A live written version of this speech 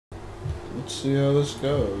Let's see how this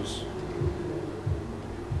goes.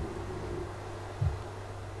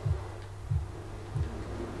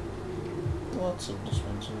 Lots of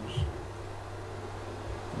dispensers.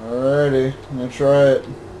 Alrighty, I'm gonna try it.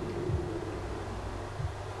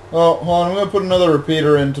 Oh, hold on, I'm gonna put another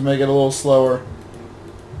repeater in to make it a little slower.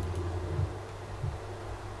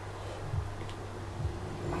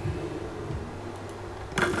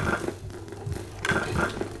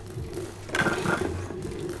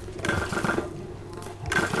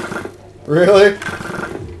 Really?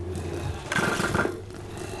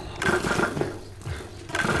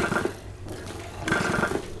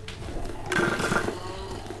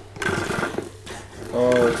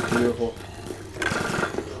 Oh, it's beautiful.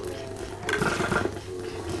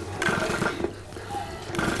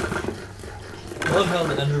 I love how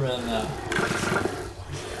the Enderman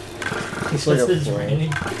It's like a it's flame.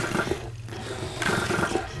 raining.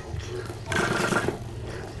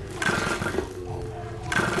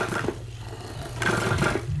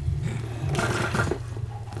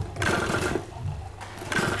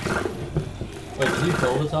 Wait, did you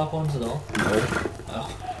kill the top ones at all? No.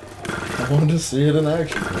 Oh. I wanted to see it in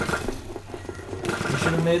action. You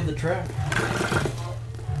should have made the track.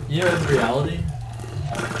 You know, in reality,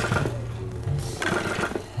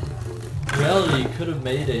 you could have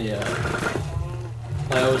made a,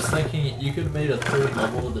 I was thinking you could have made a third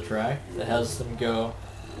level of the track that has them go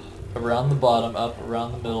around the bottom, up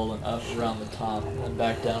around the middle, and up around the top, and then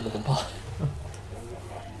back down to the bottom.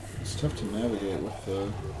 It's tough to navigate with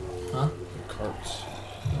the carts.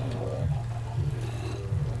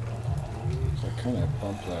 So I kind of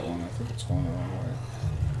bumped that one. I think it's going the wrong way.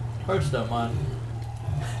 Carts don't mind.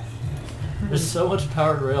 There's so much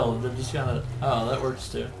powered rail, they're just kind of, oh, that works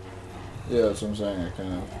too. Yeah, that's what I'm saying. I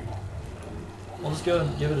kind of... I'll just go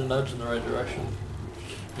and give it a nudge in the right direction.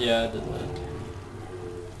 Yeah, I did that.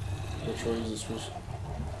 Which way is this? Was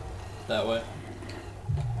That way.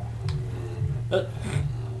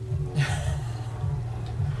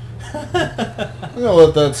 I'm gonna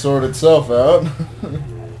let that sort itself out.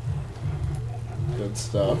 Good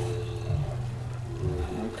stuff.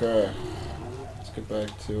 Okay. Let's get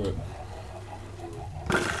back to it.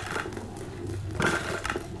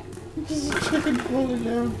 Just a chicken floating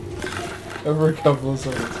down every couple of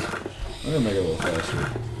seconds. I'm gonna make it a little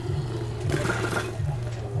faster.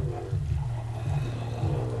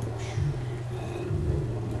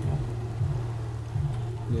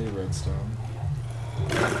 Yay, redstone.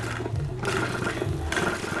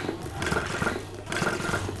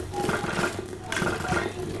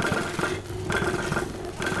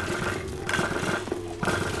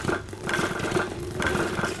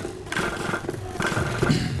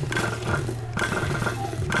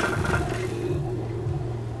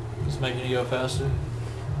 Making you go faster?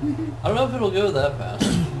 I don't know if it'll go that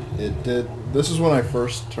fast. It did. This is when I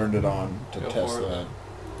first turned it on to Go test for it. that.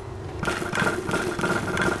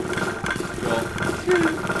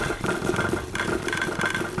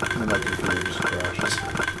 And my computer just crashes.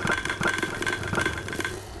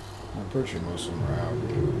 I'm pretty sure most of them are out.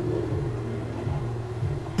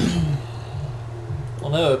 Well,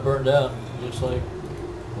 no, it burned out. Looks like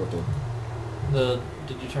What the.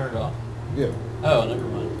 Did you turn it off? Yeah. Oh, never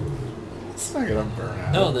mind. It's not gonna burn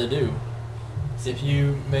out. No, they do. If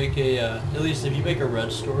you make a, at least if you make a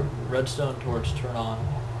redstone torch turn on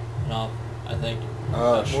and off, I think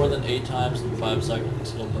more Sure. than 8 times in 5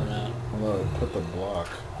 seconds, it'll burn out. Although I put the block.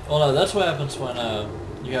 Well, no, that's what happens when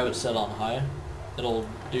you have it set on high. It'll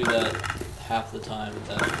do that half the time.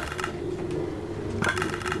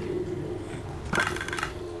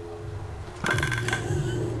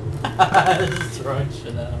 Just throwing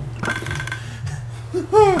shit at him.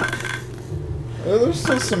 There's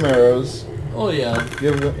still some arrows. Oh yeah.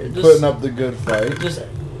 Putting up the good fight. Just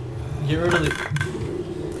get rid of the.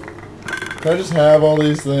 Can I just have all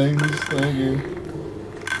these things? Thank you.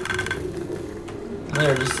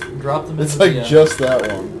 There, just drop them in. It's like just that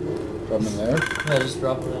one. Drop them in there? Yeah, just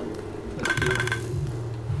drop it in. That's cute.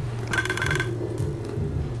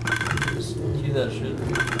 Just cue that shit.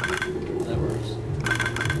 That works.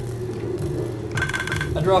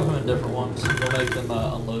 I drop them in different ones. They'll make them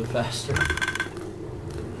unload faster.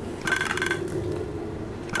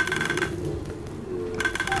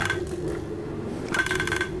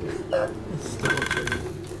 Still okay.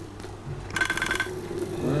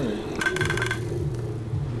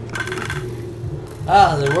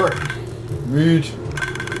 Ah, they work. Meat.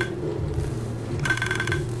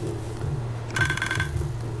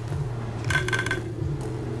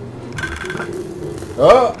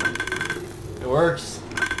 Oh! It works.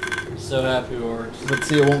 So happy it works. Let's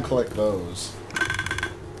see, it won't collect those.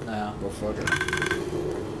 No. Go fuck it.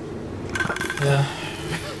 Yeah.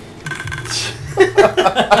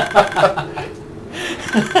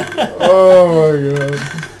 Oh my god.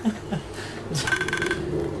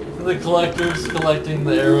 The collector's collecting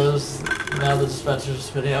the arrows. Now the dispenser's are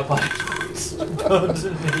spitting out bones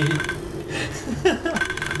and meat.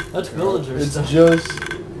 That's villager It's stuff. just...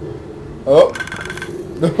 Oh.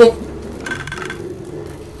 Nope.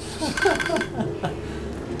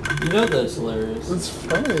 You know that's hilarious. It's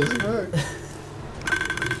funny, isn't it?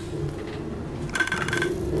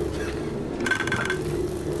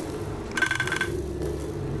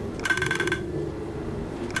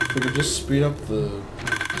 We could just speed up the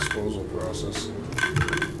disposal process.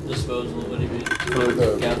 Disposal, what do you mean? For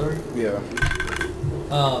the gathering? Yeah.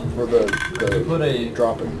 For You the put a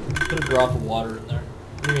dropping. put a drop of water in there.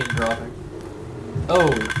 What do you mean dropping?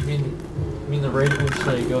 Oh, you mean the rate at which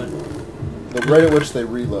they go in. The rate at which they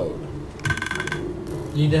reload.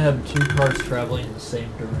 You need to have 2 carts traveling in the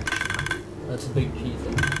same direction. That's a big key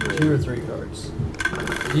thing. 2 or 3 carts.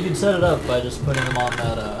 You can set it up by just putting them on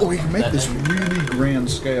that. Oh, we can make this menu. really grand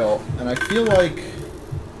scale, and I feel like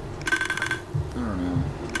I don't know.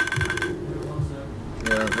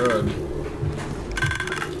 Yeah, good.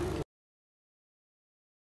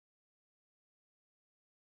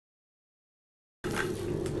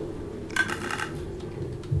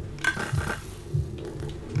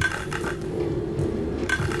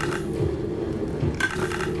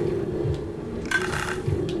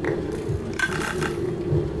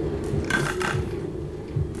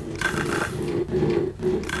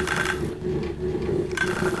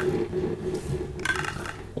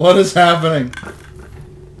 What is happening?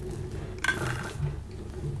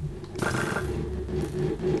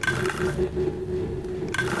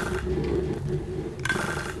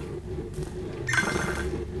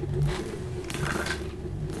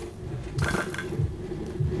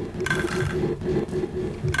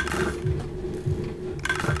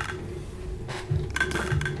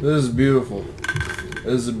 This is beautiful.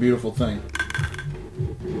 This is a beautiful thing.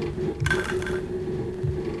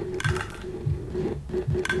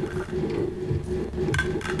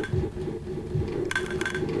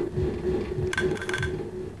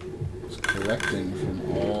 It's collecting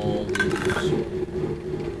from all these.